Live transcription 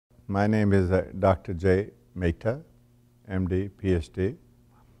My name is Dr. J. Mehta, M.D., Ph.D.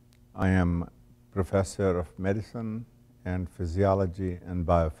 I am Professor of Medicine and Physiology and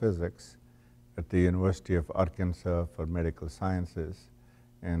Biophysics at the University of Arkansas for Medical Sciences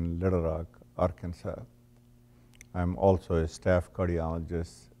in Little Rock, Arkansas. I'm also a staff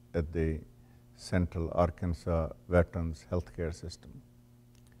cardiologist at the Central Arkansas Veterans Healthcare System.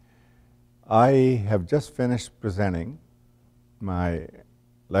 I have just finished presenting my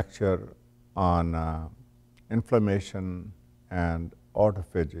lecture on inflammation and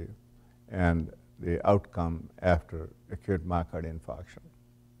autophagy and the outcome after acute myocardial infarction.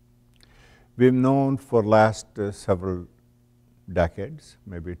 We've known for last several decades,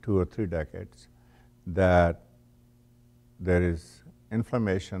 maybe 2 or 3 decades, that there is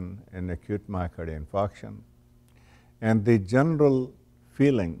inflammation in acute myocardial infarction, and the general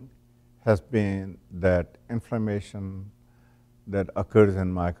feeling has been that inflammation that occurs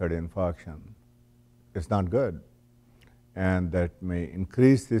in myocardial infarction is not good, and that may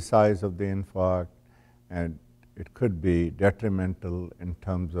increase the size of the infarct, and it could be detrimental in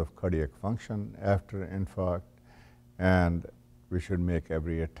terms of cardiac function after infarct, and we should make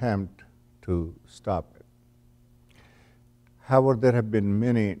every attempt to stop it. However, there have been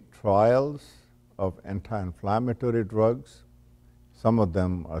many trials of anti-inflammatory drugs. Some of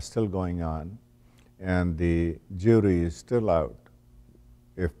them are still going on, and the jury is still out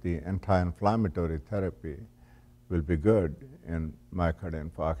if the anti-inflammatory therapy will be good in myocardial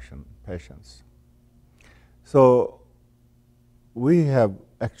infarction patients. So we have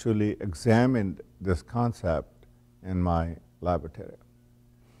actually examined this concept in my laboratory.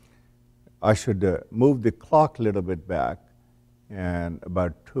 I should move the clock a little bit back, and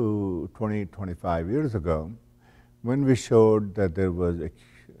about 25 years ago, when we showed that there was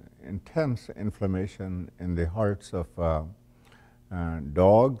intense inflammation in the hearts of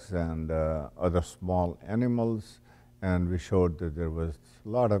dogs and other small animals, and we showed that there was a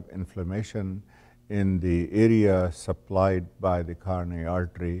lot of inflammation in the area supplied by the coronary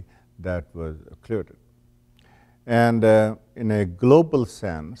artery that was occluded. And in a global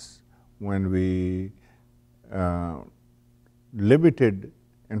sense, when we limited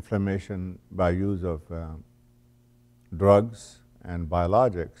inflammation by use of drugs and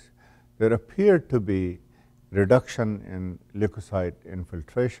biologics, there appeared to be reduction in leukocyte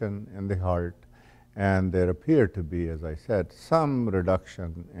infiltration in the heart, and there appeared to be, as I said, some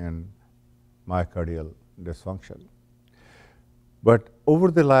reduction in myocardial dysfunction. But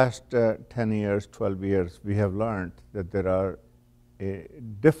over the last 10 years, 12 years, we have learned that there are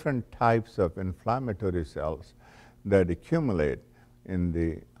different types of inflammatory cells that accumulate in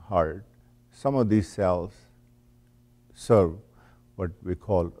the heart. Some of these cells serve what we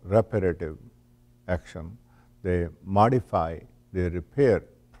call reparative action. They modify the repair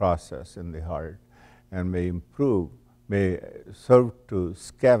process in the heart and may serve to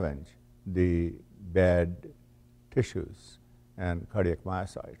scavenge the bad tissues and cardiac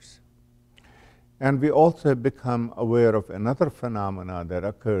myocytes. And we also have become aware of another phenomena that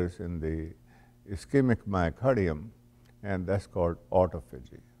occurs in the ischemic myocardium, and that's called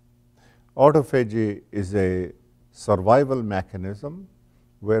autophagy. Autophagy is a survival mechanism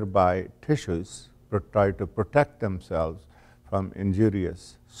whereby tissues try to protect themselves from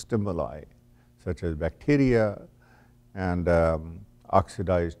injurious stimuli such as bacteria and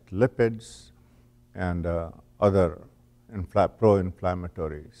oxidized lipids and other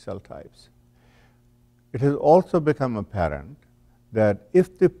pro-inflammatory cell types. It has also become apparent that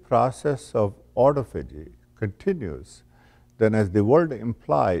if the process of autophagy continues, then as the word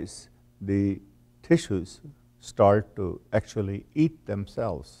implies, the tissues start to actually eat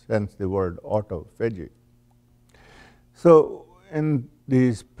themselves, hence the word autophagy. So in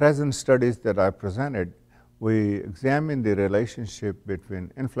these present studies that I presented, we examined the relationship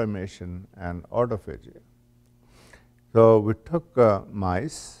between inflammation and autophagy. So we took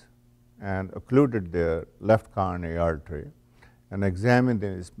mice and occluded their left coronary artery and examined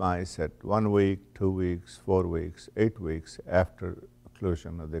these mice at 1 week, 2 weeks, 4 weeks, 8 weeks after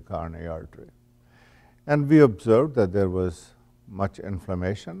occlusion of the coronary artery. And we observed that there was much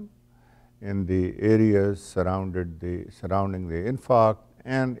inflammation in the areas surrounding the infarct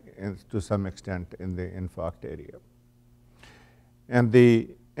and to some extent in the infarct area. And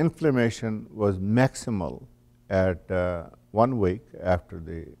the inflammation was maximal at 1 week after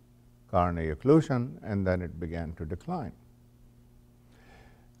the coronary occlusion, and then it began to decline.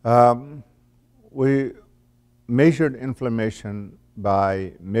 We measured inflammation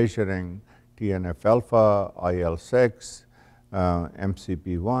by measuring TNF-alpha, IL-6,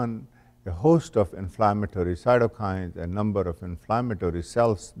 MCP-1, a host of inflammatory cytokines, a number of inflammatory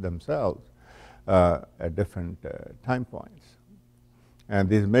cells themselves at different time points. And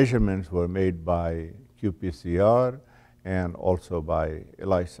these measurements were made by qPCR and also by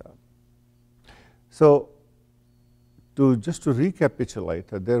ELISA. So just to recapitulate,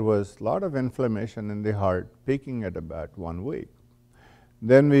 there was a lot of inflammation in the heart peaking at about 1 week.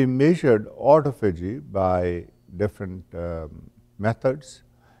 Then we measured autophagy by different methods,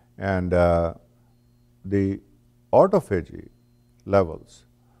 and the autophagy levels,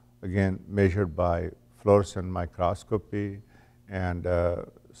 again measured by fluorescent microscopy and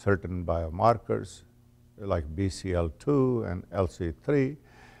certain biomarkers like BCL2 and LC3,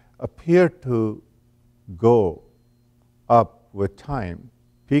 appear to go up with time,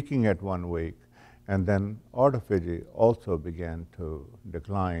 peaking at 1 week, and then autophagy also began to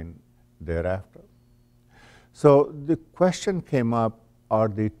decline thereafter. So the question came up, are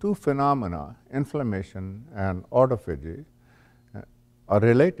the two phenomena, inflammation and autophagy, are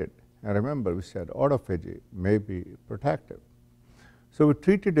related? And remember, we said autophagy may be protective. So we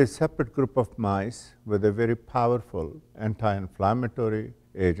treated a separate group of mice with a very powerful anti-inflammatory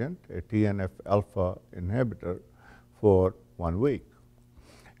agent, a TNF-alpha inhibitor, for 1 week.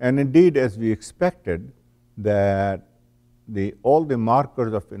 And indeed, as we expected, that all the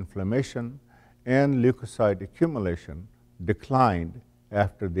markers of inflammation and leukocyte accumulation declined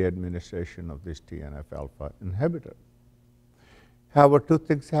after the administration of this TNF-alpha inhibitor. However, two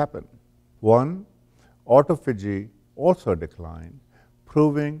things happened. One, autophagy also declined,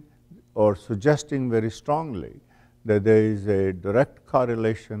 proving or suggesting very strongly that there is a direct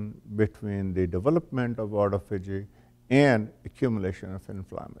correlation between the development of autophagy and accumulation of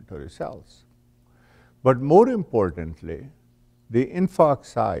inflammatory cells. But more importantly, the infarct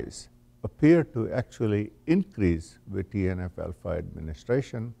size appeared to actually increase with TNF-alpha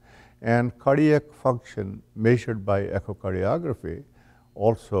administration, and cardiac function measured by echocardiography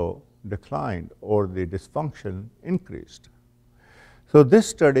also declined, or the dysfunction increased. So this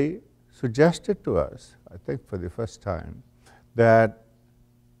study suggested to us, I think for the first time, that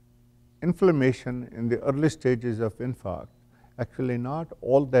inflammation in the early stages of infarct actually not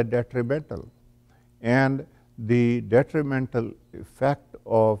all that detrimental, and the detrimental effect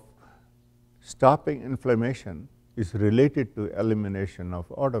of stopping inflammation is related to elimination of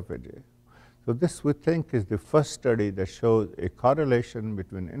autophagy. So this, we think, is the first study that shows a correlation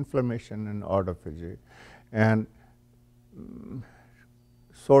between inflammation and autophagy, and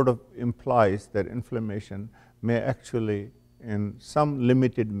sort of implies that inflammation may actually, in some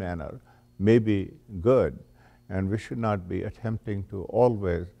limited manner, may be good, and we should not be attempting to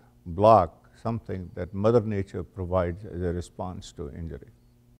always block something that Mother Nature provides as a response to injury.